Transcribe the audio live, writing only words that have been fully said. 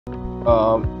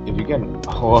If you get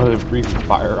they're breathing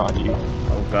fire on you,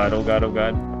 Oh god, oh god, oh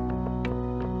god.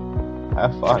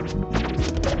 have fun.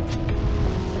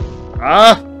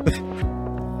 Ah!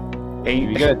 Hey, If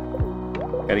you get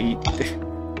gotta eat.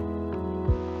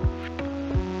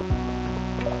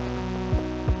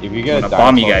 if you get I'm a gonna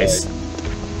bomb you dinosaur guys. egg,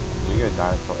 if you get a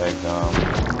dinosaur egg,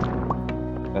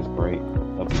 that's great.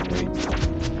 That'd be great.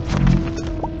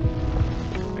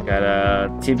 I got a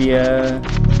tibia.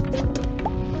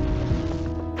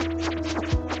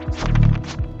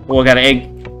 Oh, I got an egg.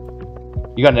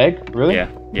 You got an egg? Really? Yeah,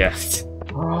 yeah. Did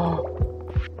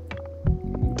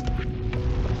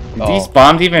Oh. these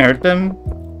bombs even hurt them?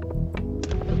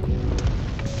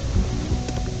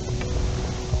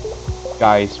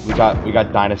 Guys, we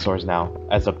got dinosaurs now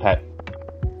as a pet.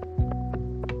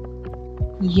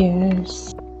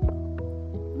 Yes.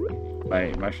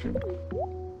 My mushroom.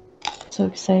 So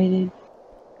excited.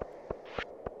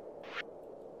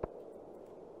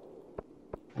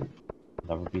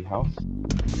 Never be house.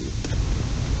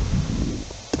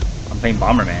 I'm playing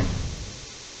Bomberman.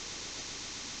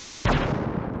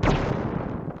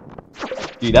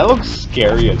 Dude, that looks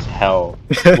scary as hell.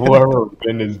 Whoever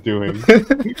Vin is doing.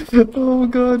 Oh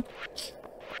god.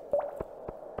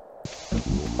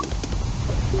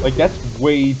 Like, that's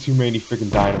way too many freaking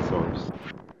dinosaurs.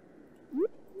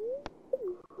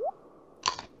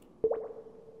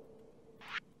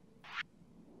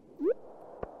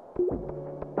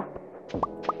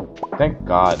 Thank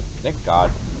God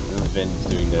Vin's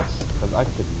doing this, because I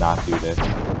could not do this.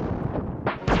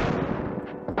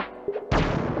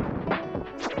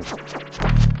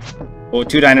 Oh,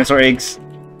 2 dinosaur eggs.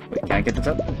 Wait, can I get this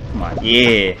up? Come on.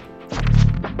 Yeah.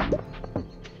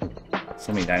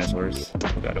 So many dinosaurs.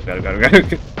 Oh god, oh god, oh god, oh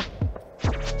god.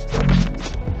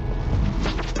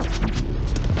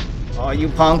 Oh, you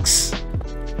punks.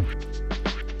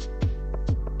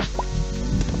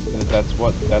 That's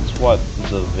what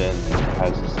the Vin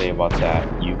has to say about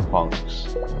that, you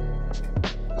punks.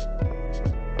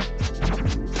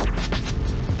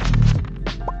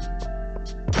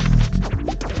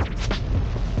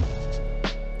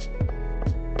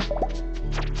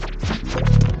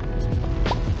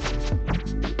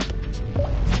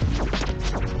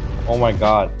 Oh my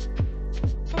god.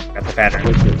 Got the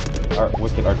pattern.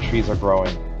 Wicked, our trees are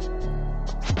growing.